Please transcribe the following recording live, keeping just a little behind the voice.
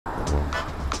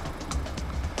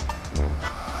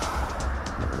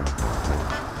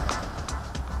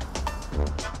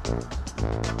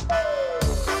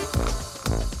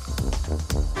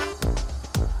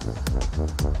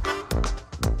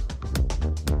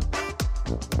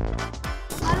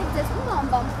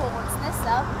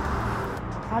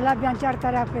Հալաբյան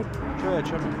ճարտարապետ։ Չէ,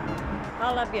 չեմ։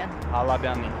 Հալաբյան։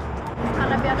 Հալաբյանի։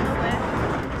 Հալաբյանն ով է։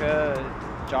 Ինքը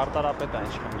ճարտարապետ է,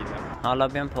 ինչքան գիտեմ։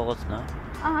 Հալաբյան փողոցն է։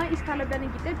 Ահա, իսկ Հալաբյանը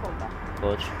գիտեք ով է։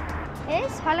 Ոչ։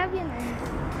 Ես Հալաբյանն եմ։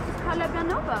 Իսկ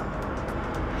Հալաբյանը ով է։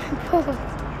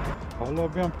 Փողոց։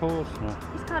 Հալաբյան փողոցն է։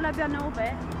 Իսկ Հալաբյանը ով է։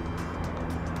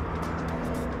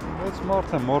 Այս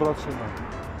մարդը մոռացել եմ։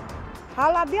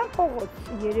 Հալաբյան փողոց,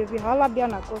 երևի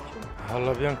Հալաբյանա կոչում։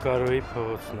 Հալաբյան Կարոյի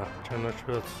փողոցն է,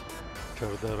 ճանաչված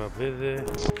ճարտարապետ է։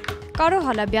 Կարո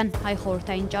Հալաբյան, հայ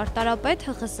խորհրդային ճարտարապետ,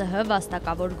 ՀԽՍՀ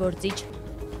վաստակավոր գործիչ։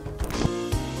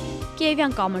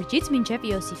 Կիևյան կամրջից մինչև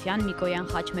Իոսիֆյան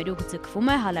Միկոյան խաչմերուկ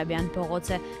ձգվում է Հալաբյան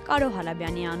փողոցը, Կարո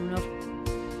Հալաբյանի անունով։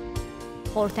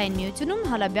 Խորհրդային միությունում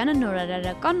Հալաբյանը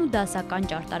նորարական ու դասական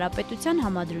ճարտարապետության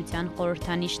համադրության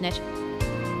խորհրդանիշն էր։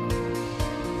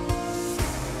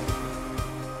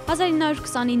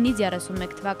 1929-ից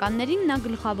 31 թվականներին նա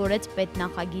գլխավորեց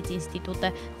պետնախագիծ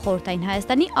ինստիտուտը, խորհրդային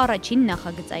Հայաստանի առաջին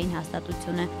նախագծային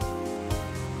հաստատությունը։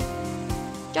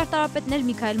 Ճարտարապետներ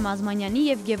Միքայել Մազմանյանի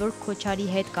և Գևորգ Քոչարի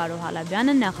հետ Կարո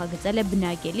Հալաբյանը նախագծել է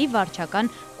բնակելի,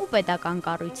 վարչական ու պետական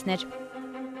կառույցներ։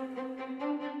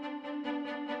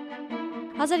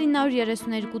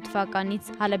 1932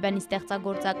 թվականից Հալաբյանի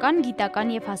ստեղծագործական,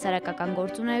 գիտական և հասարակական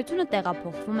գործունեությունը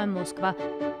տեղափոխվում է Մոսկվա։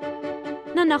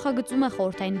 Նա նախագծում է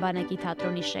խորհրդային բանակի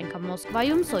թատրոնի շենքը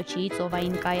Մոսկվայում, Սոչիի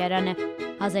ծովային կայարանը։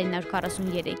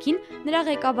 1943-ին նրա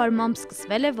ղեկավարմամբ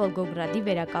սկսվել է Վոլգոգրադի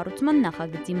վերակառուցման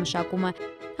նախագծի մշակումը։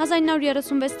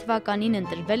 1936 թվականին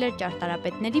ընտրվել էր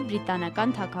ճարտարապետների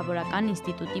բրիտանական թագավորական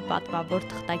ինստիտուտի պատվավոր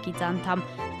թղթակից անդամ,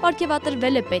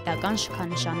 պարգևատրվել է պետական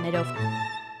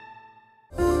շքանշաններով։